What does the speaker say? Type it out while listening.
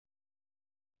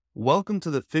Welcome to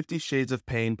the 50 Shades of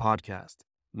Pain podcast.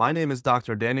 My name is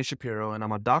Dr. Danny Shapiro, and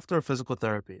I'm a doctor of physical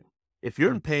therapy. If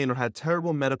you're in pain or had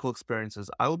terrible medical experiences,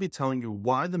 I will be telling you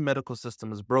why the medical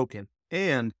system is broken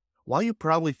and why you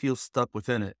probably feel stuck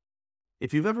within it.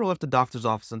 If you've ever left a doctor's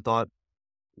office and thought,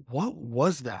 what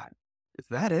was that? Is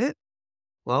that it?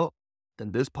 Well,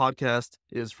 then this podcast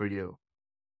is for you.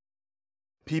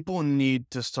 People need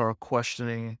to start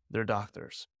questioning their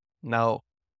doctors. Now,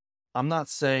 I'm not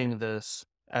saying this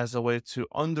as a way to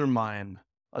undermine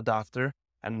a doctor,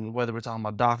 and whether we're talking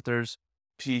about doctors,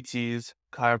 PTs,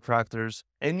 chiropractors,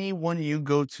 anyone you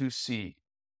go to see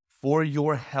for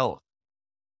your health,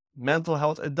 mental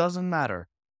health, it doesn't matter.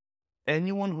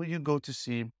 Anyone who you go to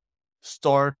see,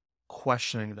 start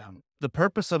questioning them. The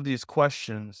purpose of these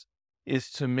questions is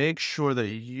to make sure that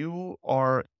you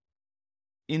are,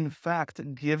 in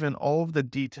fact, given all of the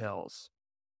details,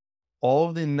 all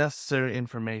of the necessary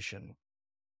information.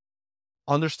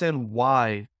 Understand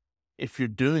why, if you're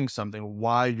doing something,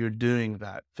 why you're doing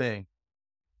that thing.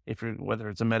 If you're, whether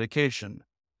it's a medication,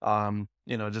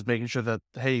 just making sure that,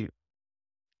 hey,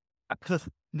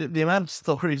 the amount of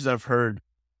stories I've heard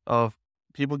of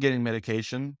people getting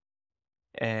medication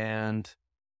and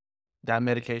that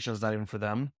medication is not even for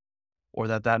them, or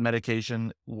that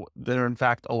medication, they're in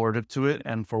fact allergic to it.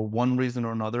 And for one reason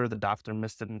or another, the doctor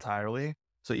missed it entirely.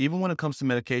 So even when it comes to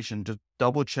medication, just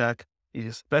double check,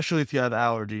 especially if you have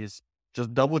allergies,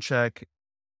 just double check.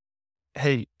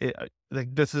 Hey,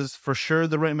 like this is for sure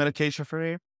the right medication for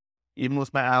me, even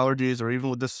with my allergies, or even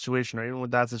with this situation, or even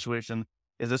with that situation.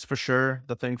 Is this for sure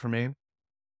the thing for me?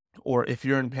 Or if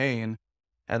you're in pain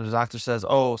and the doctor says,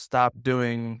 oh, stop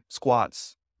doing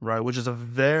squats, right? Which is a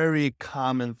very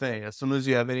common thing. As soon as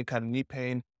you have any kind of knee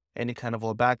pain, any kind of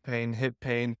low back pain, hip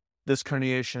pain, disc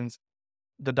herniations,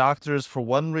 the doctors, for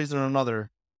one reason or another,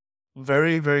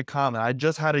 very, very common. I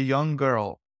just had a young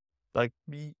girl, like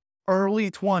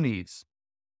early 20s,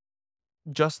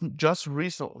 just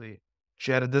recently.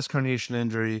 She had a disc herniation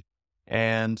injury,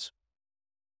 and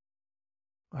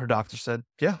her doctor said,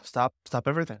 yeah, stop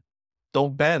everything.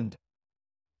 Don't bend.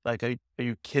 Like, are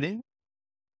you kidding?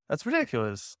 That's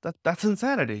ridiculous. That's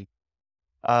insanity.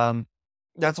 Um,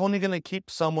 that's only going to keep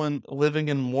someone living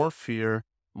in more fear,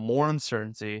 more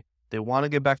uncertainty. They want to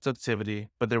get back to activity,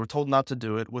 but they were told not to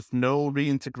do it with no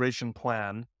reintegration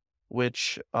plan,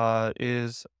 which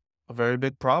is a very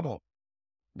big problem.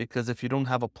 Because if you don't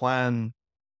have a plan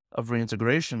of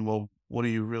reintegration, well, what are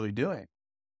you really doing?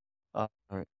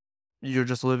 Right. You're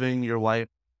just living your life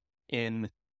in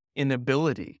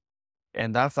inability,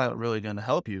 and that's not really going to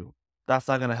help you. That's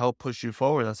not going to help push you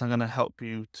forward. That's not going to help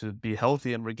you to be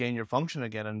healthy and regain your function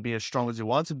again and be as strong as you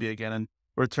want to be again and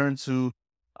return to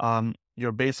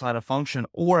your baseline of function,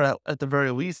 or at the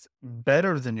very least,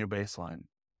 better than your baseline,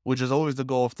 which is always the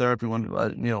goal of therapy. When,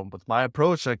 with my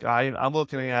approach, like I'm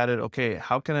looking at it, okay,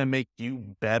 how can I make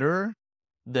you better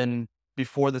than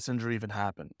before this injury even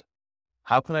happened?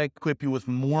 How can I equip you with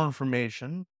more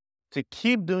information to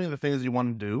keep doing the things you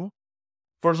want to do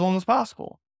for as long as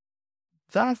possible?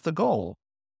 That's the goal,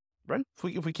 right?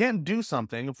 If we can't do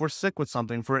something, if we're sick with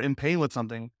something, if we're in pain with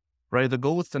something, right? The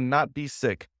goal is to not be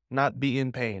sick, not be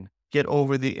in pain, get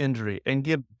over the injury, and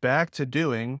get back to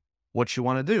doing what you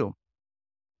want to do.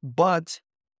 But,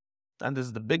 and this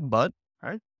is the big but,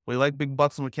 right? We like big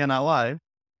butts and we cannot lie.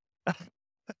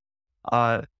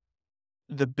 uh,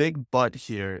 the big but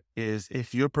here is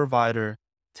if your provider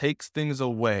takes things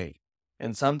away,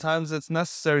 and sometimes it's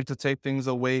necessary to take things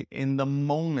away in the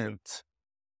moment,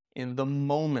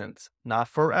 not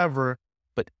forever,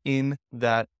 but in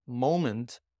that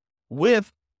moment,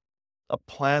 with a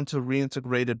plan to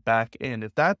reintegrate it back in.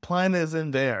 If that plan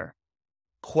isn't there,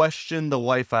 question the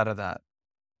life out of that.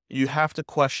 You have to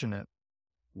question it.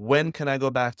 When can I go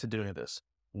back to doing this?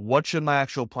 What should my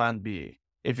actual plan be?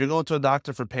 If you're going to a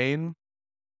doctor for pain,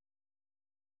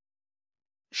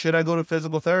 should I go to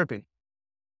physical therapy?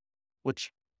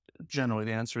 Which generally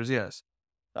the answer is yes.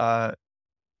 Uh,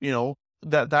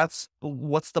 that's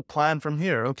what's the plan from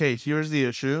here? Okay, here's the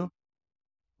issue.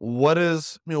 What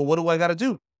do I got to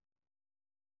do?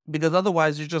 Because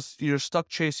otherwise you're stuck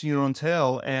chasing your own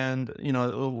tail. And,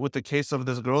 with the case of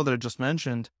this girl that I just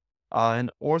mentioned,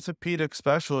 an orthopedic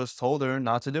specialist told her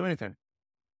not to do anything.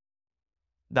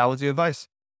 That was the advice.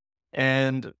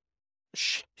 And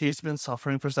she's been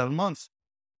suffering for 7 months.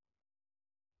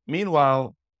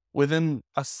 Meanwhile, within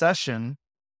a session,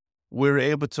 we were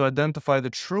able to identify the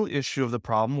true issue of the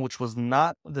problem, which was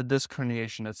not the disc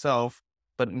herniation itself,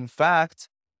 but in fact,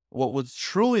 what was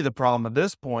truly the problem at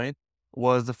this point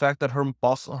was the fact that her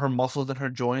muscles and her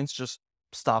joints just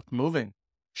stopped moving.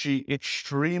 She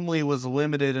extremely was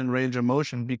limited in range of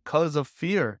motion because of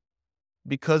fear,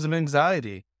 because of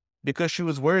anxiety, because she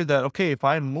was worried that, okay, if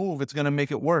I move, it's going to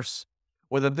make it worse,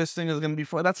 or that this thing is going to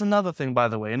be, that's another thing, by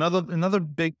the way, another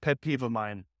big pet peeve of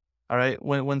mine. All right.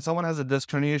 When someone has a disc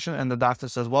herniation and the doctor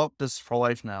says, well, this is for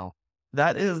life now,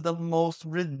 that is the most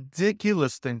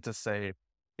ridiculous thing to say,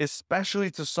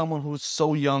 especially to someone who's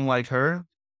so young like her.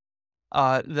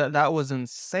 That was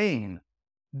insane.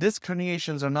 Disc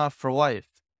herniations are not for life.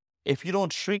 If you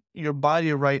don't treat your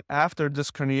body right after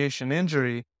disc herniation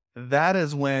injury, that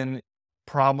is when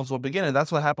problems will begin. And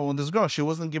that's what happened with this girl. She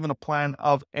wasn't given a plan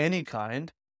of any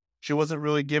kind. She wasn't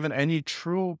really given any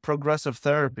true progressive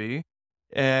therapy.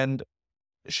 And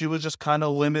she was just kind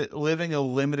of living a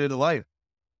limited life,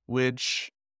 which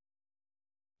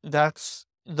that's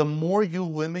the more you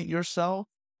limit yourself,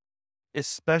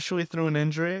 especially through an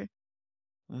injury,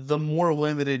 the more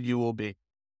limited you will be.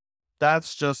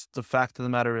 That's just the fact of the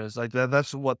matter is. Like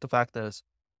that's what the fact is.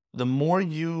 The more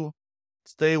you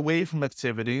stay away from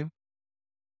activity,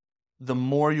 the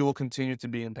more you will continue to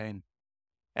be in pain.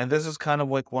 And this is kind of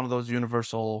like one of those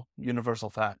universal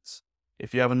facts.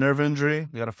 If you have a nerve injury,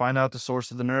 you got to find out the source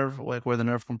of the nerve, like where the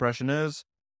nerve compression is,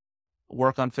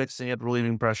 work on fixing it,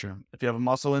 relieving pressure. If you have a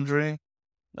muscle injury,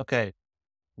 okay,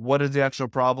 what is the actual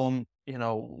problem?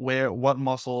 What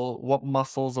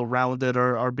muscles around it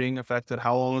are being affected?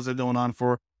 How long is it going on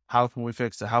for? How can we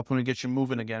fix it? How can we get you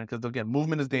moving again? Because again,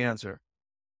 movement is the answer.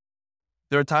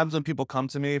 There are times when people come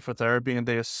to me for therapy and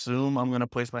they assume I'm going to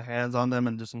place my hands on them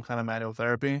and do some kind of manual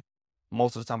therapy.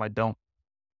 Most of the time I don't,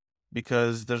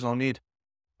 because there's no need.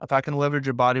 If I can leverage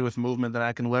your body with movement, then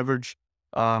I can leverage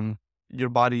your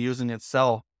body using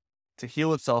itself to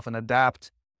heal itself and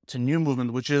adapt to new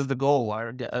movement, which is the goal.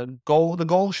 The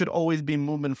goal should always be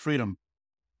movement freedom,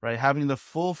 right? Having the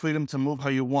full freedom to move how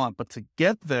you want. But to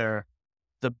get there,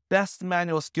 the best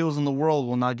manual skills in the world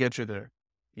will not get you there.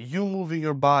 You moving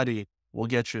your body will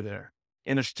get you there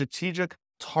in a strategic,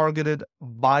 targeted,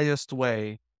 biased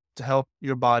way to help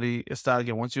your body establish.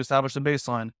 Again, once you establish the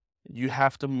baseline, you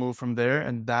have to move from there,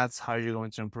 and that's how you're going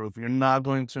to improve. You're not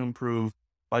going to improve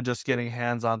by just getting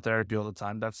hands-on therapy all the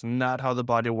time. That's not how the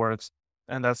body works,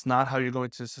 and that's not how you're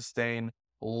going to sustain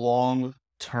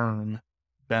long-term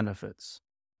benefits,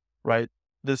 right?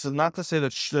 This is not to say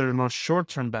that there are no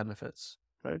short-term benefits,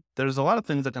 right? There's a lot of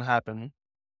things that can happen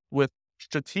with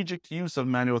strategic use of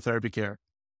manual therapy care,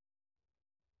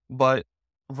 but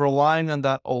relying on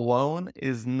that alone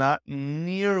is not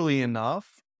nearly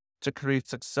enough to create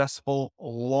successful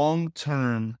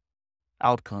long-term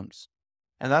outcomes.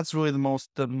 And that's really the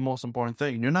most important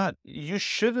thing. You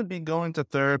shouldn't be going to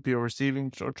therapy or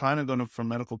trying to go for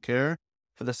medical care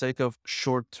for the sake of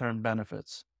short-term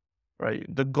benefits, right?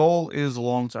 The goal is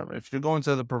long-term. If you're going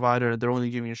to the provider, they're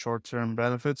only giving you short-term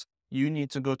benefits, you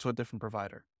need to go to a different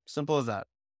provider. Simple as that.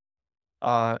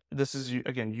 This is,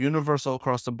 again, universal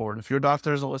across the board. If your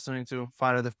doctor isn't listening to,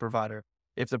 find a different provider.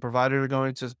 If the provider is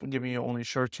going to give you only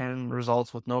short-term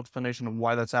results with no explanation of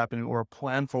why that's happening or a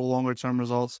plan for longer-term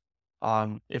results,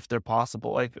 if they're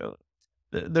possible,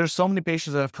 there's so many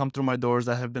patients that have come through my doors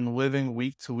that have been living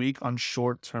week to week on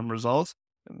short-term results,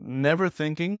 never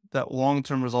thinking that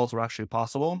long-term results were actually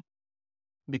possible,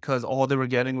 because all they were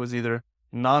getting was either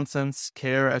nonsense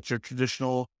care at your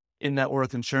traditional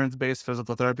in-network insurance-based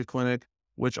physical therapy clinic,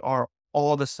 which are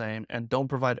all the same and don't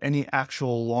provide any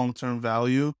actual long-term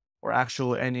value or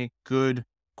any good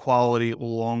quality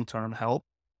long-term help.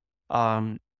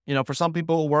 For some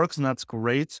people it works and that's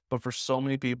great, but for so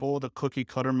many people, the cookie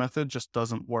cutter method just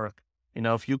doesn't work.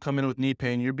 If you come in with knee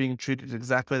pain, you're being treated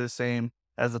exactly the same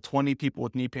as the 20 people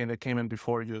with knee pain that came in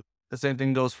before you. The same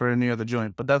thing goes for any other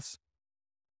joint, but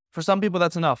for some people,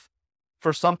 that's enough.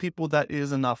 For some people, that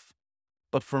is enough.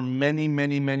 But for many,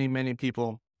 many, many, many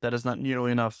people, that is not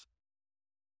nearly enough.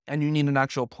 And you need an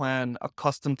actual plan, a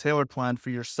custom tailored plan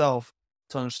for yourself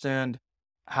to understand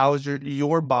how is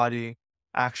your body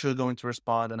actually going to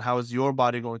respond and how is your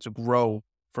body going to grow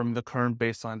from the current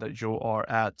baseline that you are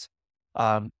at.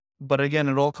 But again,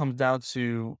 it all comes down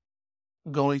to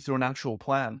going through an actual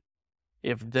plan.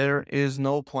 If there is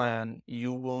no plan,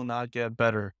 you will not get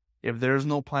better. If there's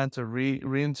no plan to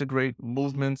reintegrate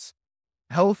movements,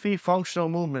 healthy, functional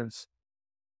movements,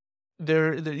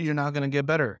 you're not going to get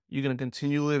better. You're going to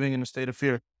continue living in a state of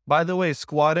fear. By the way,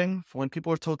 squatting, when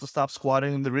people are told to stop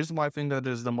squatting, the reason why I think that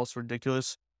is the most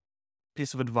ridiculous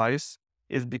piece of advice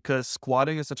is because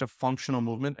squatting is such a functional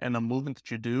movement and a movement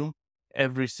that you do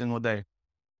every single day.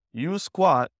 You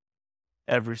squat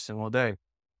every single day.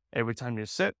 Every time you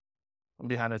sit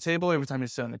behind a table, every time you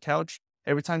sit on the couch,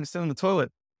 every time you sit on the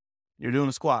toilet, you're doing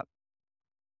a squat.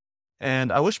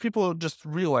 And I wish people would just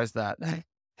realize that.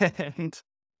 And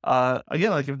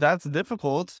again, like if that's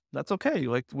difficult, that's okay.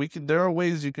 Like there are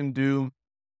ways you can do,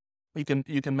 you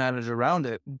can manage around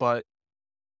it. But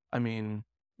I mean,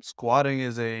 squatting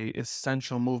is a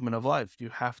essential movement of life. You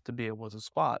have to be able to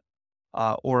squat,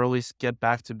 or at least get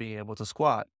back to being able to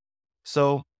squat.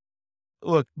 So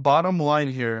look, bottom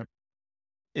line here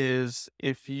is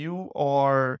if you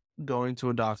are going to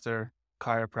a doctor,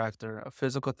 chiropractor, a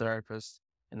physical therapist,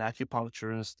 an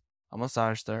acupuncturist, a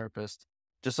massage therapist,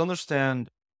 just understand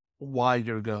why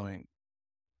you're going.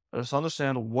 Just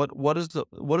understand what is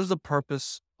the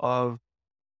purpose of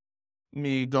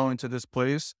me going to this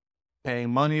place, paying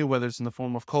money, whether it's in the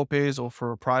form of copays or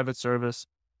for a private service,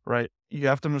 right? You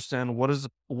have to understand what is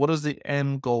the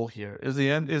end goal here. Is the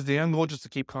end goal just to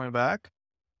keep coming back?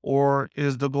 Or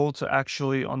is the goal to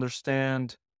actually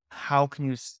understand how can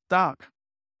you stop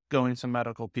going to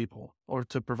medical people or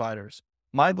to providers?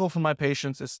 My goal for my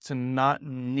patients is to not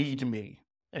need me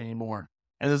anymore.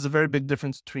 And there's a very big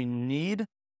difference between need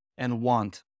and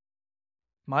want.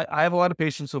 I have a lot of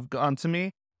patients who've gone to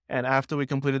me, and after we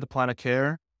completed the plan of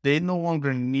care, they no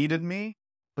longer needed me,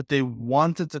 but they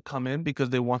wanted to come in because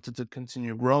they wanted to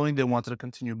continue growing, they wanted to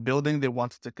continue building, they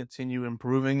wanted to continue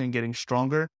improving and getting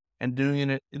stronger and doing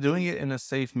it in a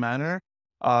safe manner,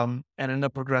 and in a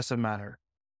progressive manner.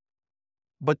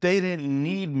 But they didn't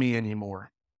need me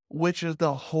anymore, which is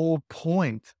the whole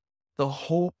point. The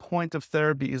whole point of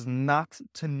therapy is not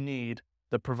to need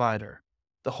the provider.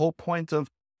 The whole point of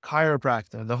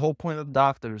chiropractor, the whole point of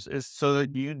doctors is so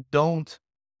that you don't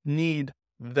need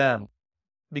them.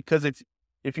 Because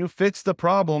if you fix the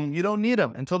problem, you don't need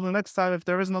them until the next time if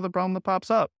there is another problem that pops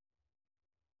up.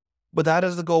 But that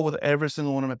is the goal with every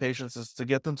single one of my patients, is to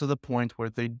get them to the point where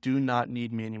they do not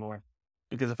need me anymore.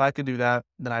 Because if I could do that,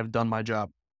 then I've done my job.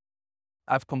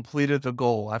 I've completed the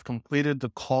goal. I've completed the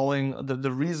calling,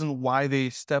 the reason why they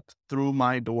stepped through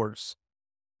my doors.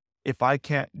 If I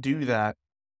can't do that,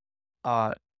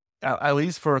 uh, at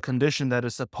least for a condition that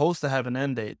is supposed to have an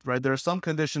end date, right? There are some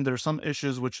conditions, there are some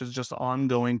issues which is just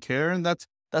ongoing care, and that's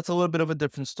a little bit of a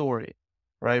different story,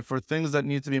 right? For things that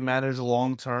need to be managed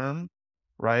long term,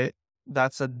 right?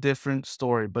 That's a different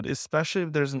story. But especially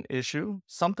if there's an issue,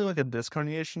 something like a disc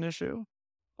herniation issue,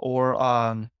 or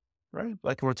right,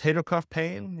 like rotator cuff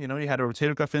pain. You had a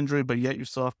rotator cuff injury, but yet you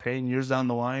still have pain years down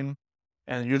the line.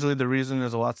 And usually the reason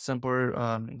is a lot simpler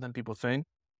than people think.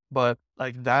 But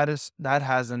like that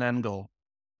has an end goal,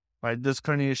 right? Disc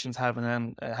herniations have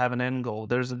an end goal.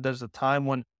 There's a time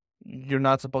when you're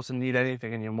not supposed to need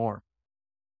anything anymore.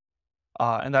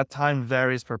 And that time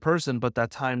varies per person, but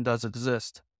that time does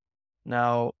exist.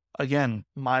 Now, again,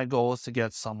 my goal is to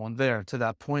get someone there to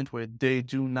that point where they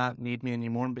do not need me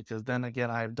anymore, because then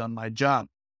again, I've done my job.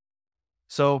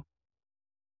 So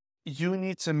you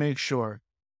need to make sure,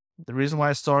 the reason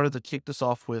why I started to kick this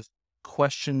off with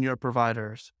question your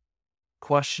providers,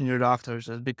 question your doctors,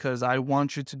 is because I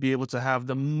want you to be able to have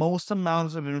the most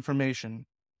amounts of information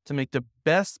to make the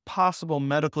best possible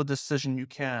medical decision you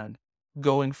can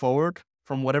going forward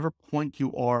from whatever point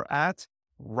you are at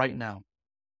right now.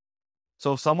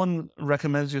 So if someone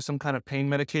recommends you some kind of pain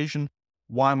medication,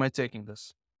 why am I taking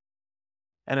this?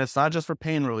 And it's not just for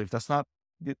pain relief. That's not,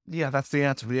 yeah, that's the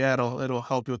answer. Yeah, it'll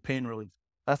help you with pain relief.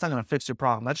 That's not going to fix your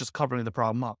problem. That's just covering the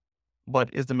problem up.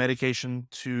 But is the medication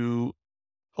to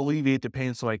alleviate the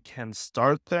pain so I can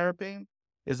start therapy?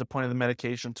 Is the point of the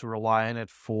medication to rely on it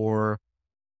for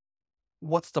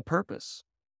what's the purpose?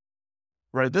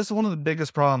 Right? This is one of the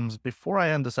biggest problems. Before I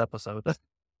end this episode,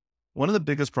 one of the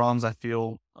biggest problems I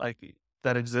feel like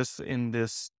that exists in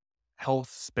this health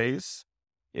space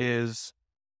is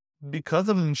because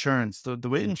of insurance. The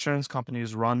way insurance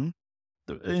companies run,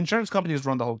 the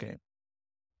whole game,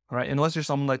 right? Unless you're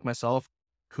someone like myself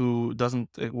who doesn't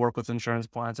work with insurance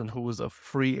plans and who is a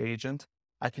free agent,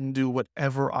 I can do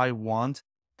whatever I want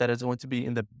that is going to be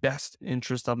in the best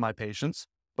interest of my patients.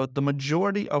 But the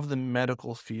majority of the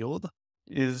medical field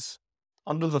is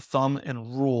under the thumb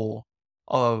and rule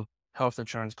of health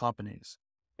insurance companies.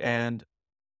 And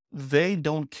they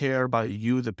don't care about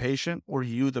you, the patient, or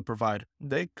you, the provider.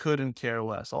 They couldn't care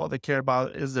less. All they care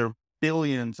about is their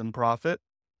billions in profit,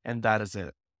 and that is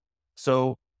it.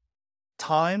 So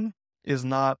time is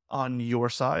not on your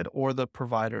side or the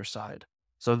provider side.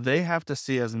 So they have to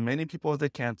see as many people as they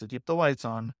can to keep the lights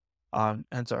on,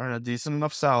 and to earn a decent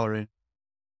enough salary.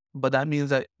 But that means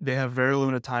that they have very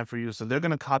limited time for you. So they're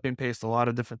going to copy and paste a lot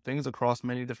of different things across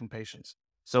many different patients.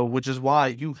 So, which is why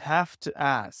you have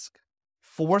to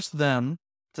force them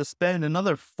to spend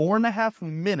another 4.5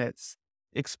 minutes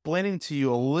explaining to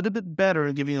you a little bit better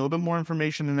and giving you a little bit more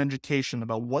information and education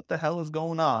about what the hell is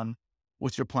going on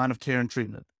with your plan of care and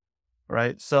treatment,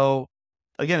 right? So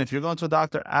Again, if you're going to a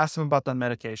doctor, ask them about that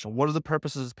medication. What are the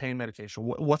purposes of this pain medication?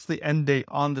 What's the end date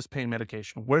on this pain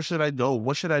medication? Where should I go?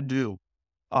 What should I do?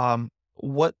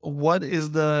 What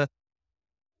is the,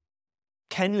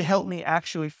 can you help me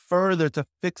actually further to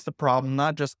fix the problem,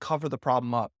 not just cover the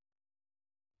problem up?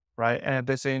 Right. And if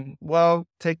they're saying, well,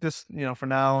 take this, for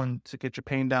now and to get your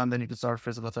pain down, then you can start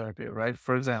physical therapy, right?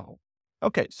 For example.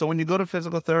 Okay. So when you go to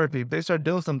physical therapy, if they start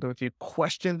doing something with you,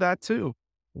 question that too.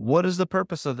 What is the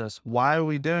purpose of this? Why are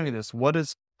we doing this?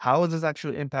 How is this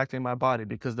actually impacting my body?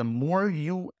 Because the more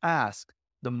you ask,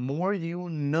 the more you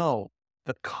know,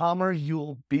 the calmer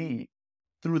you'll be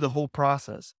through the whole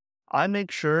process. I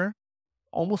make sure,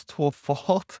 almost to a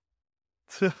fault,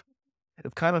 it's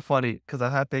kind of funny because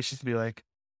I've had patients be like,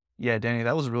 yeah, Danny,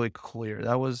 that was really clear.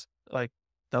 That was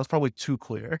probably too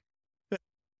clear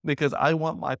because I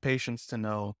want my patients to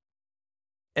know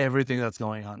everything that's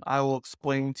going on. I will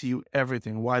explain to you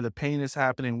everything, why the pain is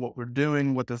happening, what we're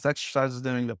doing, what this exercise is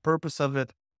doing, the purpose of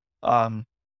it. Um,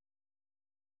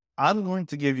 I'm going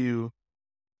to give you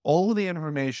all the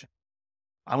information.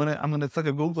 It's like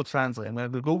a Google Translate. I'm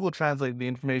going to Google Translate the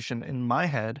information in my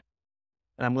head,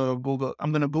 and I'm going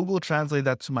to Google Translate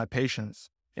that to my patients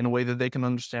in a way that they can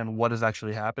understand what is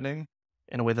actually happening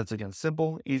in a way that's, again,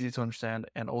 simple, easy to understand,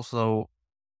 and also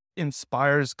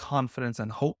inspires confidence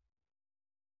and hope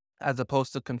as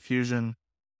opposed to confusion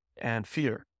and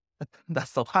fear.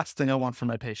 That's the last thing I want for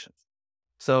my patients.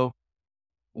 So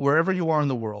wherever you are in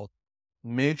the world,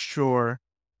 make sure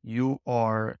you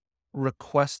are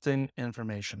requesting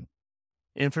information.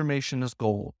 Information is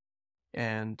gold.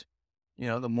 And,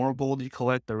 the more gold you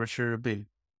collect, the richer you'll be.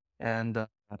 And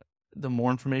the more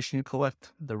information you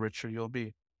collect, the richer you'll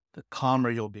be, the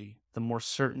calmer you'll be, the more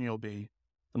certain you'll be,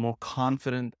 the more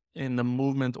confident in the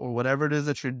movement or whatever it is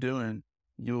that you're doing,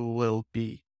 you will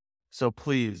be. So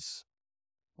please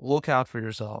look out for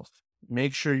yourself.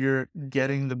 Make sure you're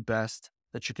getting the best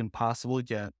that you can possibly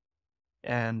get.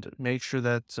 And make sure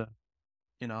that,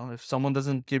 if someone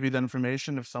doesn't give you the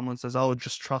information, if someone says, oh,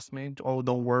 just trust me, oh,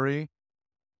 don't worry,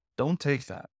 don't take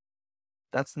that.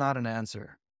 That's not an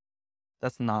answer.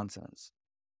 That's nonsense.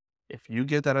 If you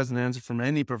get that as an answer from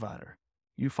any provider,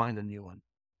 you find a new one,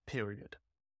 period.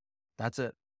 That's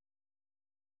it.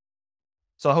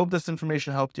 So I hope this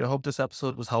information helped you. I hope this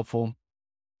episode was helpful.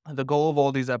 The goal of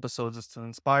all these episodes is to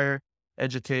inspire,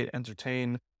 educate,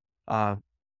 entertain,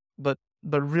 but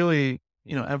really,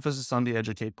 emphasis on the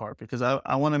educate part, because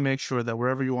I want to make sure that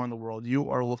wherever you are in the world,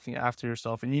 you are looking after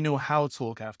yourself and you know how to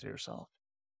look after yourself.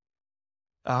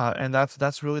 And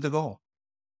that's really the goal.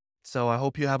 So I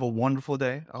hope you have a wonderful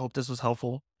day. I hope this was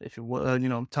helpful. If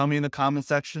you, tell me in the comment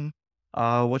section,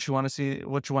 what you want to see,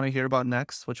 what you want to hear about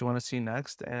next, what you want to see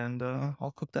next, and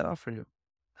I'll cook that up for you.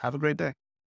 Have a great day.